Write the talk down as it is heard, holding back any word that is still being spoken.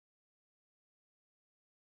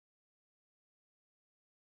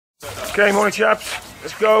Okay, morning chaps,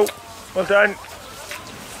 let's go. Well done.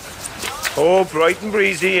 Oh, bright and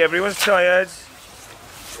breezy, everyone's tired.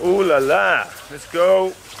 Ooh la la, let's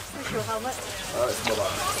go.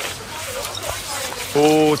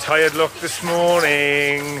 Oh, tired look this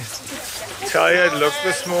morning. Tired look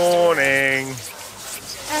this morning.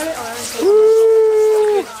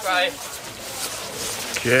 Woo.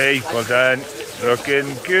 Okay, well done.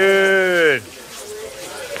 Looking good.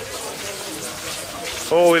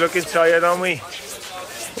 Oh, we're looking tired, aren't we?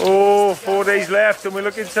 Oh, 4 days left and we're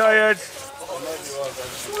looking tired.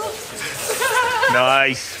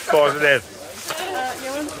 Nice, positive.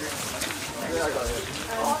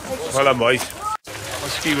 Well done, boys. I'll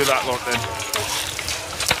ski with that lot then.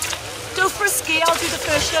 Go for a ski, I'll do the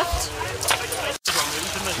first shift.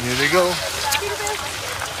 Here they go.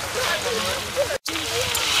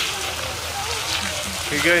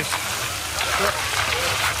 Okay, guys.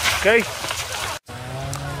 Okay.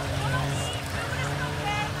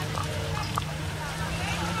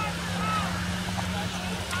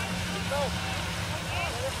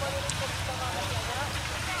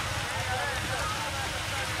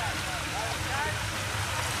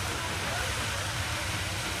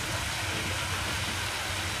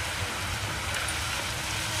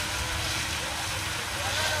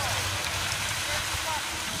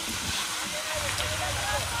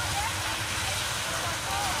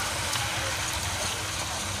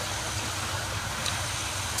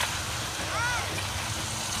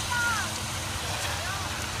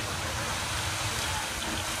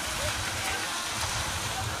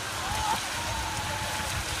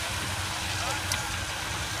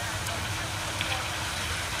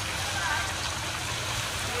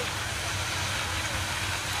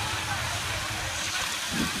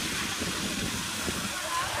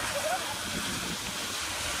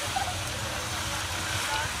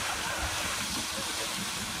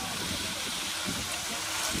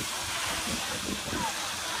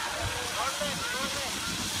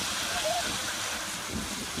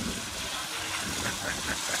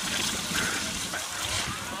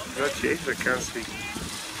 Got changed, I can't see.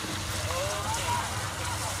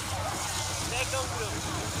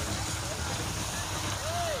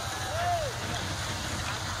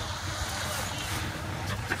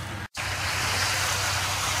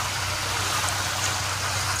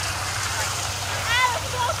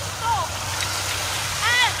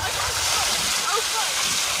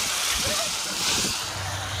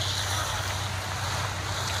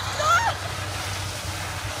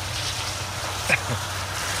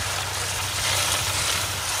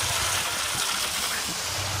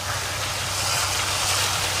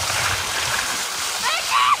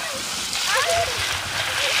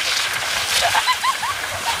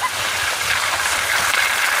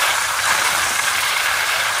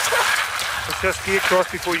 Push that ski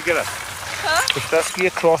across before you get it. Huh? Push that ski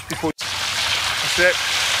across before you... That's it.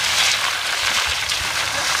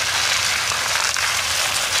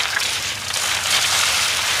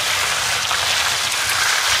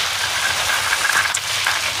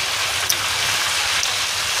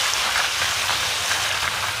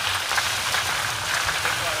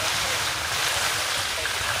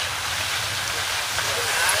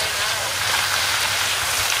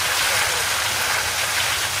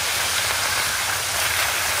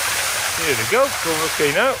 There we go, going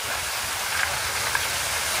okay now.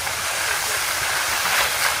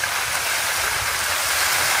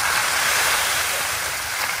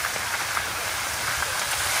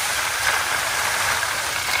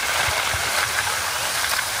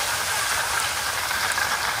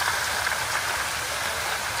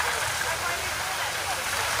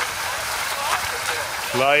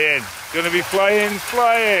 Flying, gonna be flying,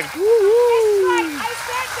 flying. Woo-hoo.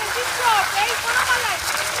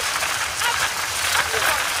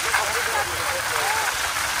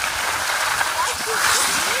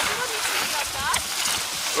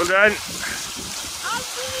 Well done.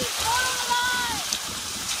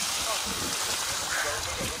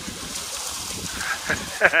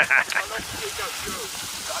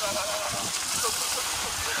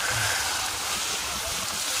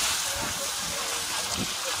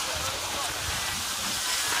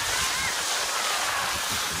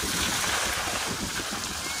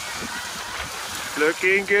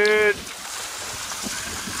 Looking good.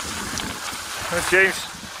 Oh, James.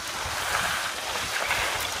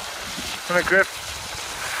 On a grip.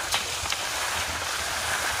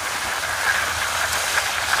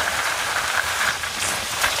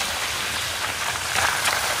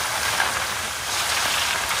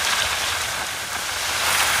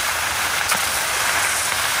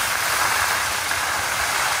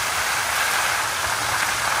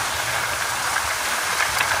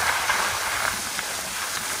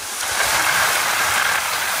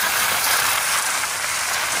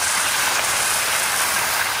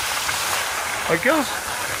 Alright, girls.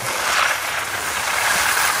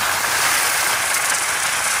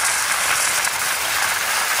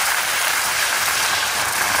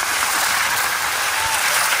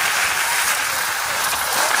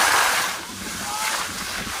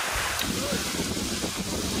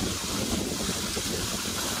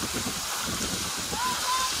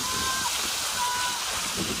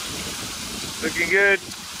 Looking good.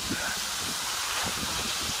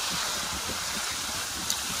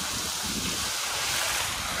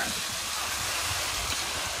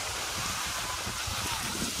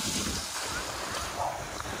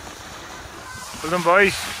 Well done,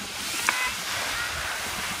 boys.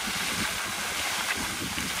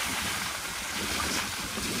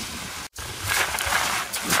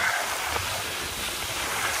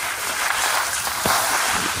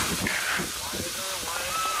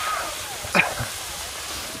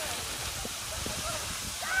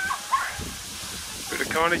 Bit of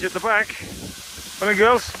carnage at the back. Come on,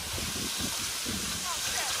 girls.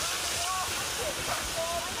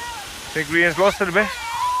 I think Rian's lost it a bit.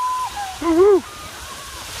 Woohoo!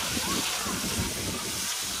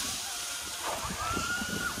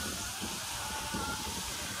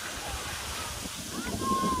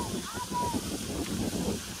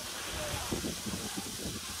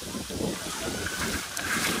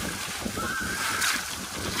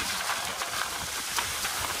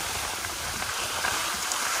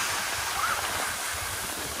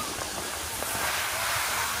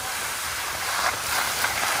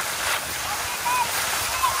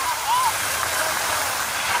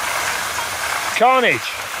 Carnage,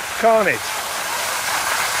 carnage.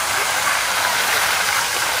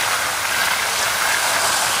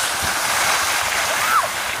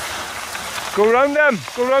 Go round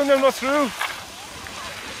them, not through.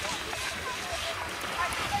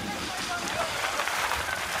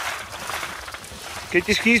 Get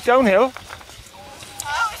your skis downhill.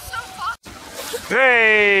 Oh, it's so fun.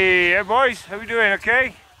 Hey boys, how we doing,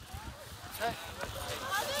 okay?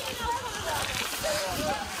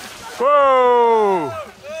 Whoa!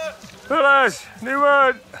 Fellas,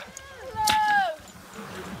 Newman!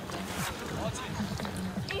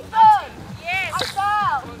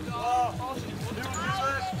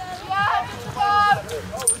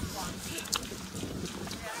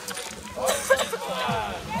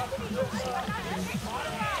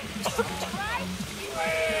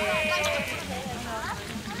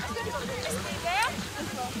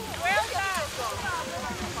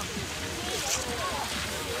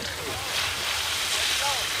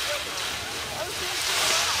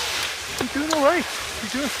 You're doing alright.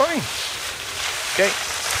 You're doing fine. Okay.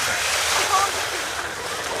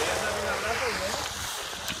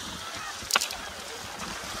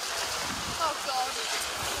 Oh God.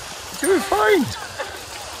 You're doing fine.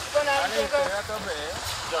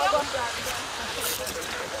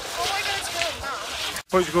 Oh my God, it's going now.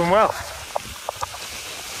 Boys are going well.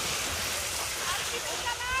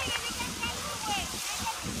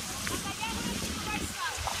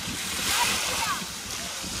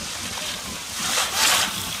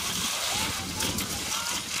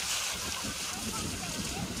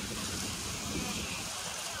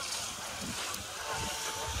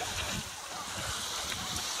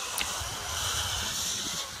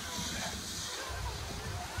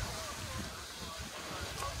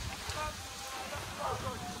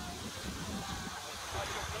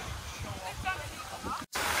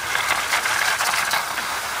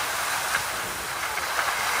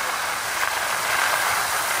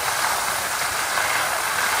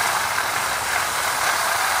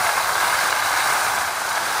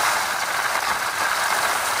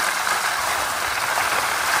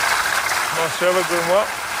 Cerler doing well.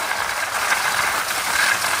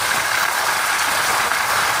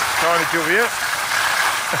 Carnage over here.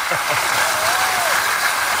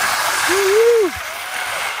 Woo-hoo.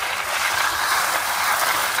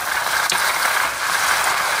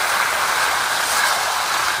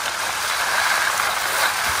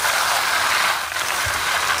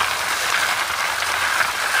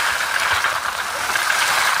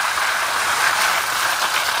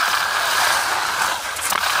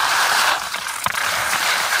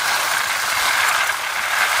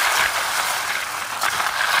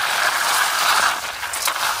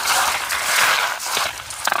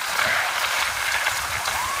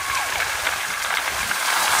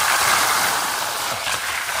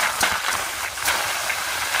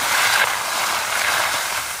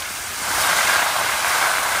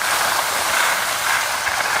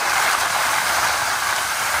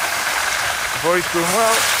 Boys doing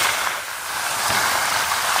well.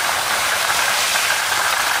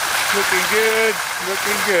 Looking good,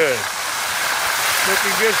 looking good.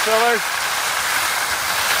 Looking good, fellas.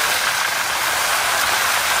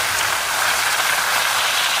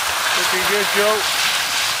 Looking good, Joe.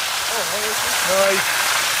 Nice.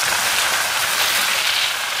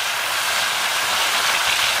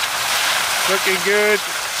 Looking good.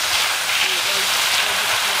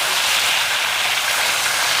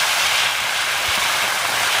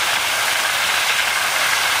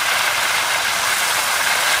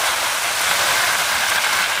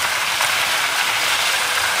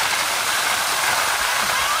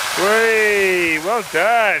 Way, well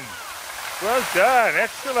done. Well done.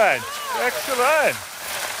 Excellent. Excellent.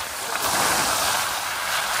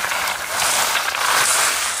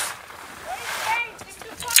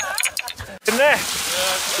 In there.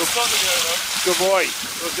 Good boy.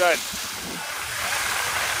 Well done.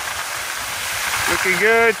 Looking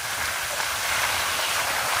good.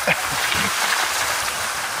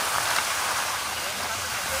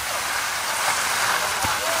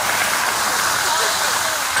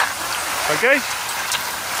 Okay.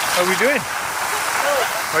 How are we doing?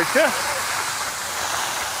 Right here.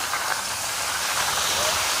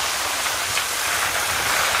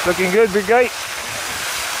 Looking good, big guy.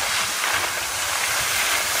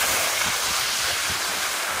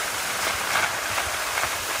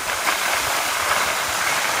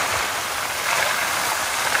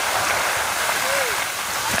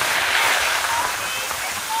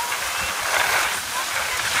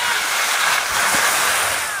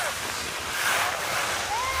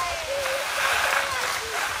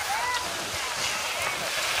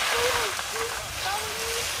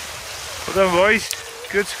 Well done, boys.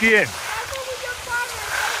 Good skiing.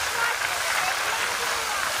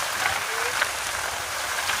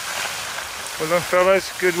 Well done,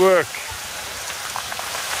 fellas. Good work.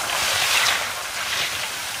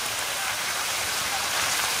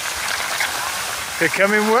 They're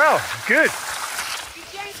coming well. Good.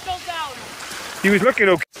 James fell down. He was looking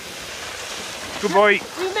okay. Good boy.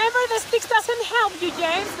 Remember, the sticks doesn't help you,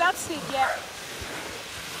 James. That's it, yeah.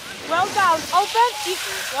 Well done. Open.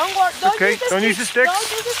 Don't worry. Okay, don't use the sticks.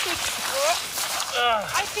 Don't use the sticks.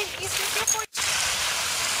 I think it's easier for you.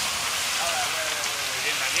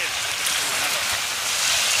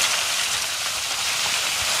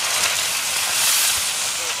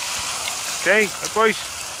 Okay, boys.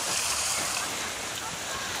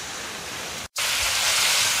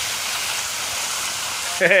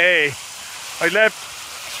 Hey, I left.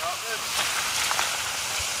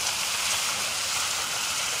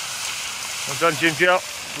 Well done, Ginger.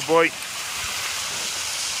 Good boy.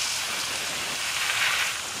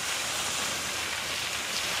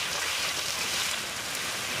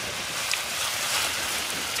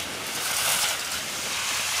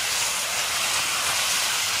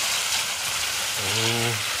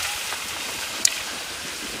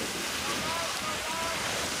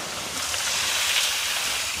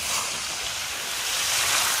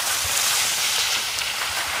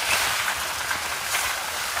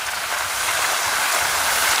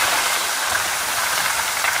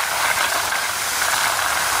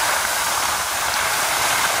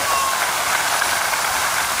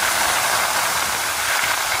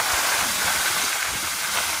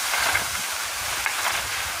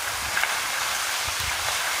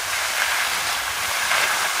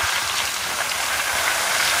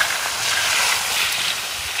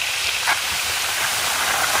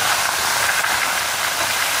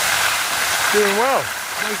 Doing well.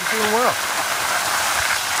 Guys are doing well.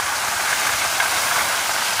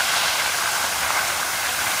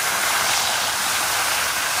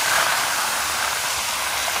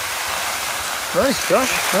 Nice,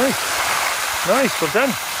 Josh. Nice. Nice. Well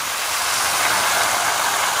done.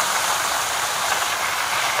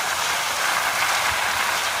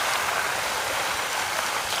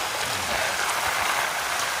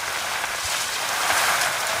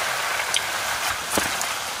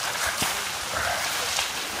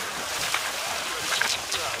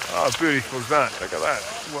 How beautiful is that? Look at that.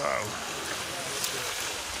 Wow.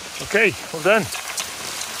 Okay, well done.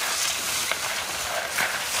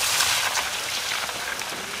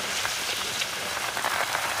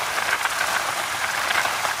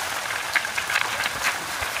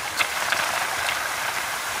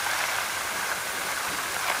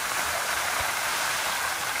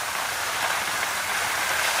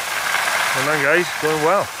 Well done, guys. Going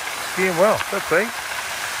well. Skiing well. That's right.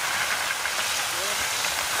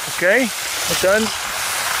 Okay, well done,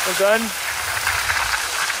 well done.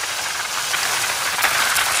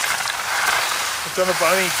 Well done,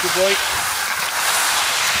 Bonnie, good boy.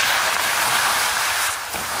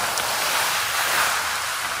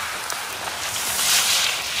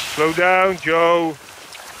 Slow down, Joe.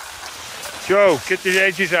 Joe, get the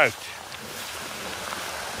edges out.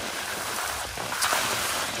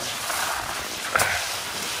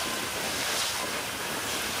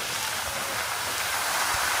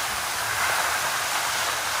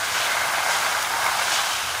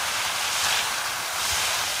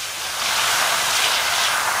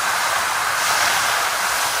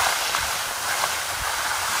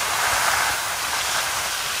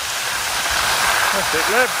 Sit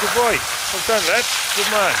left, good boy. Well done, lad. Good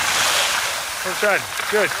man. Well done.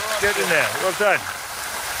 Good. Get in there. Well done.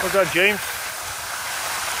 Well done, James.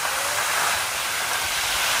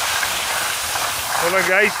 Well done,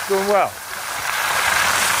 guys. Doing well.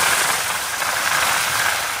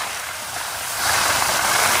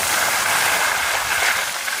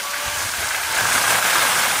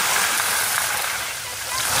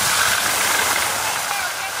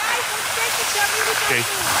 Okay.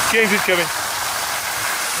 James is coming.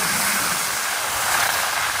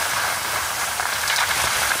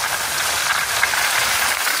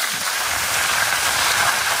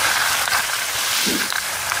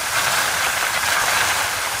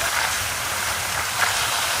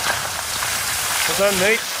 Well done,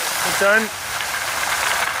 mate. Well done.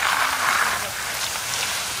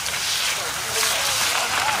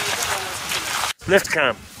 Lift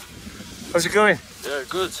cam. How's it going? Yeah,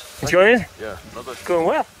 good. Enjoying it? Yeah, not bad. Going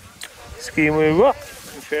well. Skiing really well,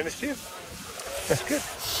 in fairness to you. That's good.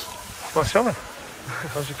 Well, summer.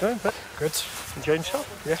 How's it going, bud? Good. Enjoying yourself?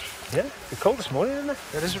 Yeah. Yeah? It's cold this morning, isn't it?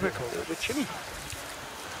 It is a bit cold. A bit chilly.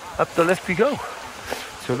 Up the lift we go.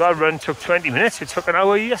 So that run took 20 minutes. It took an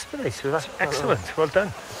hour yesterday, so that's excellent. Well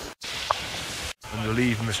done. And we'll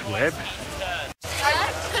leave Miss Webb.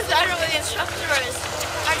 Because I don't know where the instructor is.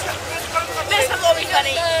 Miss, I'm always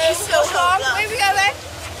funny. He's so long. Where we going?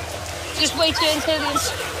 Just wait until the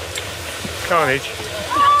Carnage.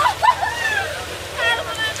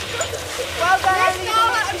 Well done.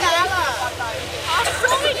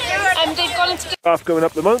 they've gone into Off going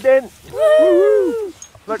up the mountain. Woo-hoo.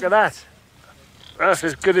 Look at that. That's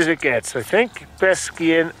as good as it gets, I think. Best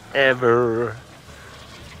skiing ever.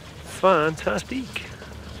 Fantastic.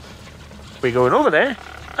 We're going over there,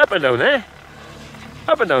 up and down there,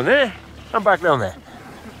 up and down there, and back down there.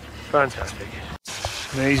 Fantastic.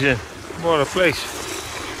 Amazing. What a place.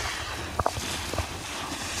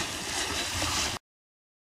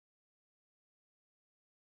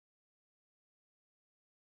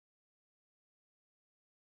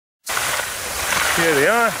 Here they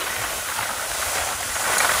are.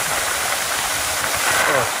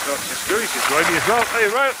 Oh, that's good. He's riding as well. Hey,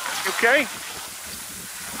 right. Okay.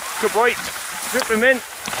 Good boy. Flip him in.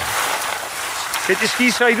 Get your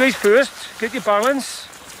skis sideways first. Get your balance.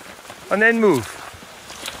 And then move.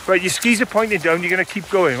 Right, your skis are pointing down. You're going to keep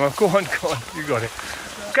going. Well, go on, go on. You got it.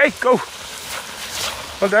 Okay, go.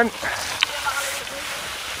 Well done.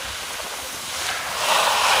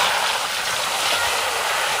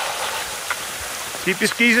 Keep your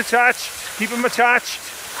skis attached. Keep them attached.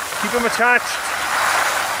 Keep them attached.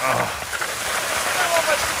 Oh.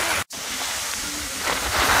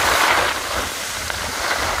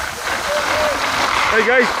 Hey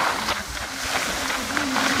guys.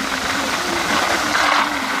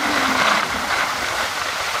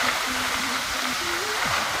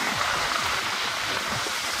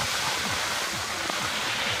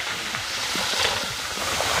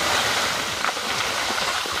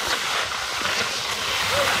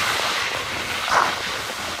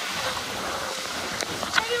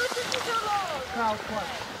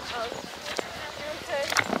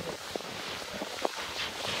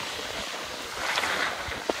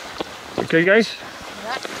 Okay guys?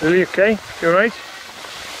 Yeah. Really okay? You alright?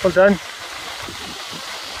 Well done.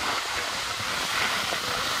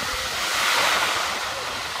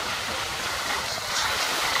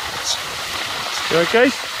 You alright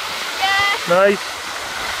guys? Yeah. Nice.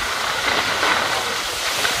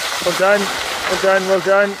 Well done. Well done, well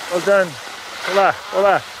done, well done. Hola,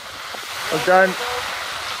 hola. Well done.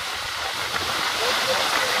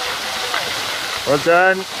 Well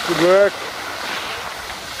done. Good work.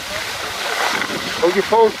 Hold your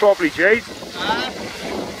poles properly, Jade.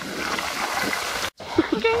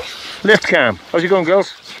 Okay. Lift cam. How's it going,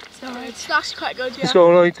 girls? It's actually quite good, yeah. It's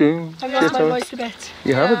alright, too. I've lost my voice a bit.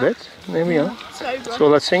 You have a bit. There we are. It's very good. It's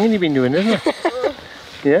all that singing you've been doing, isn't it?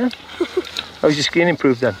 Yeah? How's your skiing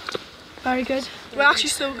improved then? Very good. We're actually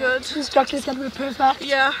so good. The instructor's going to be perfect.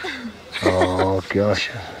 Yeah. Oh,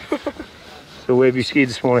 gosh. So where have you skied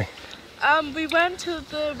this morning? We went to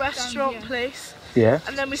the restaurant place. Yeah?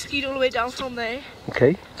 And then we skied all the way down from there.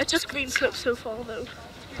 Okay. It's just green slopes so far though.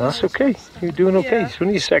 That's okay. You're doing okay. Yeah. It's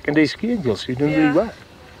only your second day skiing, girls, so you're doing Yeah. really well.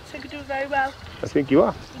 I think we're doing very well. I think you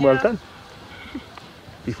are. Well Yeah. done.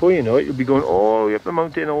 Before you know it, you'll be going all the way up the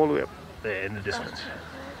mountain, all the way up there in the distance.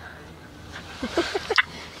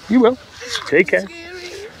 You will. Take care.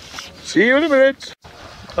 Scary. See you in a minute.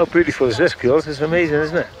 How beautiful is this, girls? It's amazing,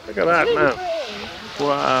 isn't it? Look at that now.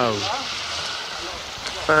 Wow.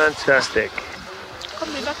 Fantastic. I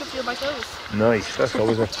can't believe I can feel my toes. Nice. That's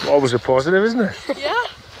always a positive, isn't it? Yeah.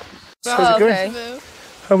 How's it going?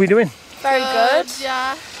 How are we doing? Very good.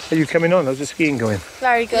 Yeah. Are you coming on? How's the skiing going?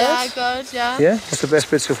 Very good. Yeah, good. Yeah. Yeah? What's the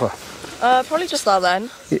best bit so far? Probably just that then.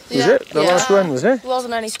 Was it? The last one, was it? There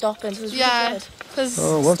wasn't any stopping, so it was really good. Because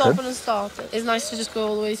stopping and starting. It's nice to just go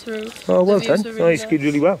all the way through. Oh, well done. Really you skied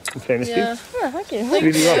really well, in fairness to you. Yeah, thank you.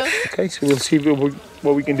 Really well. Okay, so we'll see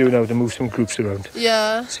what we can do now to move some groups around.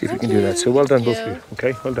 Yeah. See if we can do that. So well done, both of you.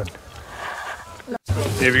 Okay, well done.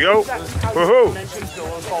 Here we go. Woohoo!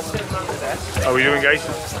 How are we doing, guys?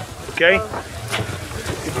 Okay?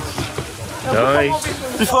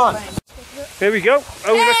 Nice. Be fun. There we go.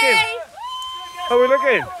 How are we looking? How are we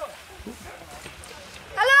looking?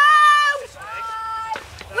 Hello!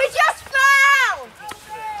 We just fell!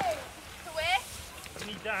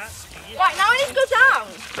 Right, now we need to go down.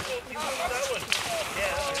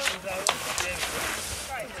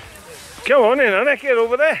 Come on in, Anna. Get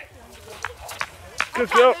over there. Good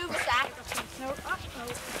girl.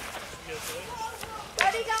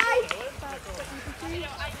 Ready, guys?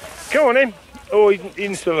 Come on in. Oh,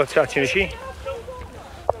 Eden's still attaching, is she?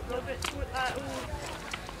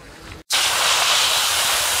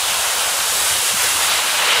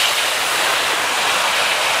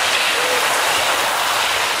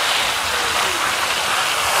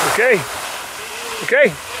 Okay.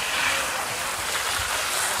 Okay.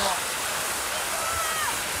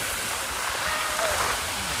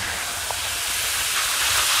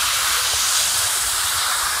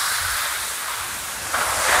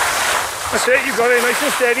 That's it, you've got it nice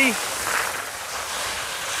and steady.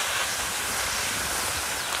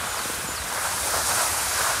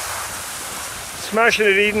 Smashing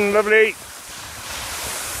it, Eden, lovely.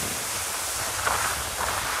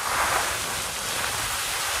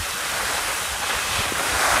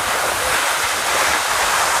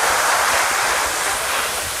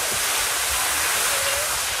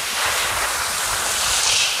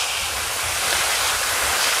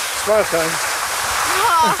 Smile time.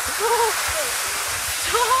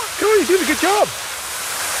 Come on, you're doing a good job.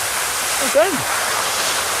 Well done.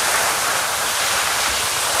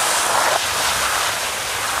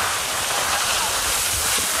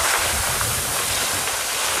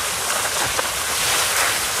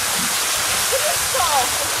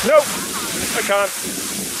 Nope, I can't.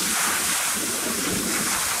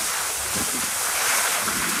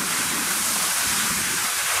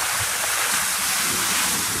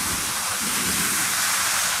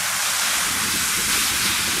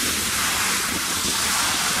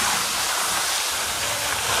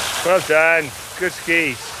 Well done. Good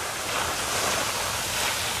skis.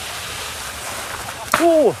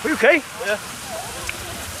 Oh, are you okay? Yeah.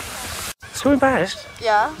 So embarrassed.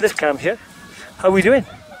 Yeah. This camp here. How are we doing?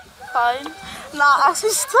 Fine. Nah,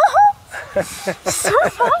 actually stop.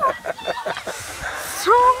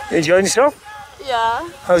 You enjoying yourself? Yeah.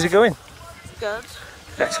 How's it going? Good.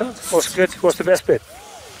 Excellent. What's good? What's the best bit?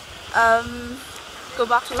 Go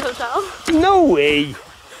back to the hotel. No way.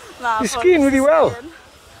 Nah, You're skiing really well.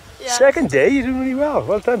 Yeah. Second day, you're doing really well.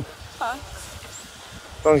 Well done. Thanks.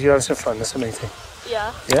 As long as you're having some fun, that's the main thing.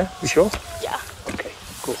 Yeah. Yeah? You sure? Yeah. Okay,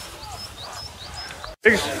 cool.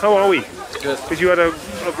 Biggs, how are we? Good. Because you had a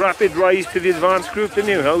rapid rise to the advanced group,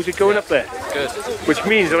 didn't you? How's it going up there? Good. Which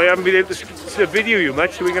means that I haven't been able to video you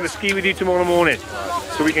much, so we're going to ski with you tomorrow morning.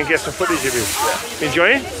 So we can get some footage of you. Yeah.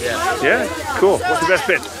 Enjoying? Yeah. Yeah? Cool. What's the best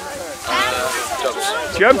bit?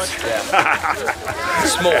 Jumps. Jumps? Yeah.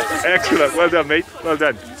 Small. Excellent. Well done, mate. Well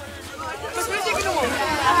done.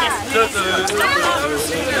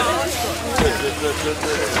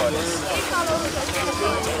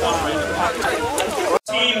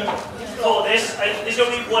 Team for this, there's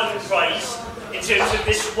only one prize in terms of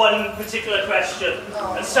this one particular question,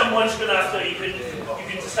 and someone's going to have to, you can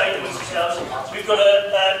decide amongst yourselves. So we've got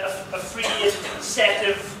a free set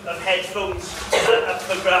of headphones up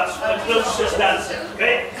for grabs for the closest answer.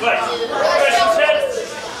 Okay, right. Question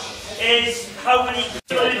 10 is how many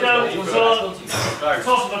down for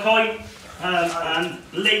toss of a coin and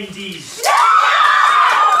ladies.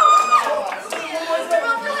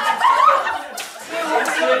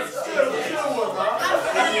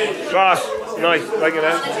 Class. Nice. Like it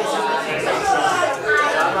out.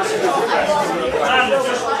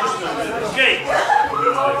 Okay.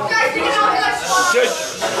 Good.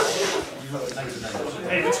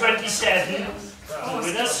 Okay, the 27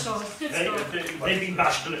 with us. They've been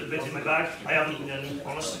bashed a little bit in my bag. I haven't eaten any,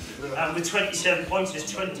 honest. With 27 points,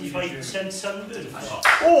 there's 25% sunburn.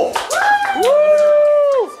 Oh!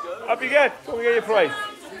 Woo! Up you get. Come and get your prize.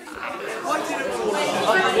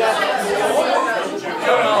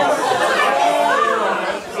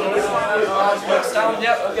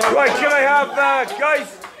 Right, can I have, guys,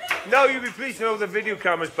 Now you'll be pleased to know the video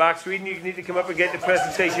camera's back, so you need to come up and get the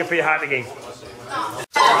presentation for your hat again.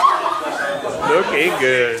 Looking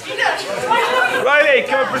good. Riley,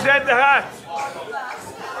 come and present the hat.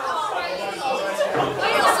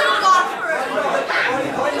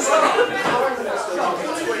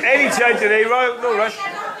 Anytime today, Riley, no rush.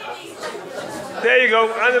 There you go,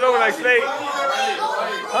 hand it over nicely.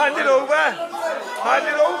 Hand it over. Hand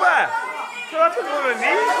it over. So that's what I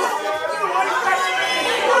need.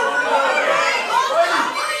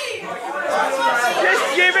 Just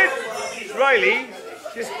give it, Riley,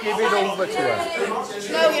 just give it over to her.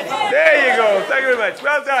 There you go, thank you very much.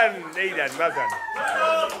 Well done, Aidan, well done.